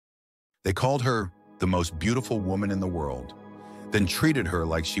They called her the most beautiful woman in the world, then treated her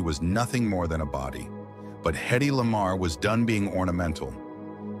like she was nothing more than a body. But Hedy Lamarr was done being ornamental.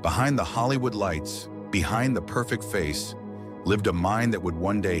 Behind the Hollywood lights, behind the perfect face, lived a mind that would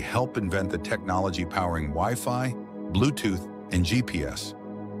one day help invent the technology powering Wi-Fi, Bluetooth, and GPS.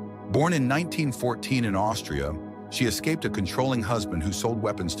 Born in 1914 in Austria, she escaped a controlling husband who sold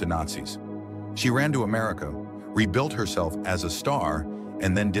weapons to Nazis. She ran to America, rebuilt herself as a star,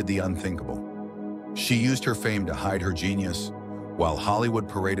 and then did the unthinkable. She used her fame to hide her genius. While Hollywood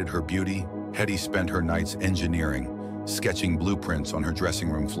paraded her beauty, Hedy spent her nights engineering, sketching blueprints on her dressing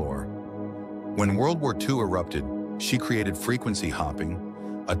room floor. When World War II erupted, she created frequency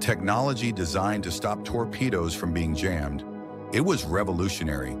hopping, a technology designed to stop torpedoes from being jammed. It was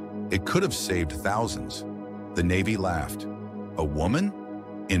revolutionary. It could have saved thousands. The Navy laughed. A woman?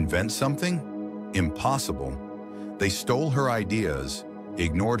 Invent something? Impossible. They stole her ideas,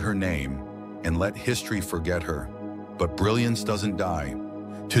 ignored her name, and let history forget her. But brilliance doesn't die.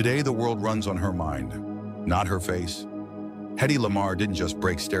 Today, the world runs on her mind, not her face. Hedy Lamarr didn't just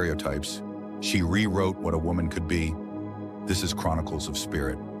break stereotypes. She rewrote what a woman could be. This is Chronicles of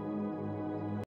Spirit.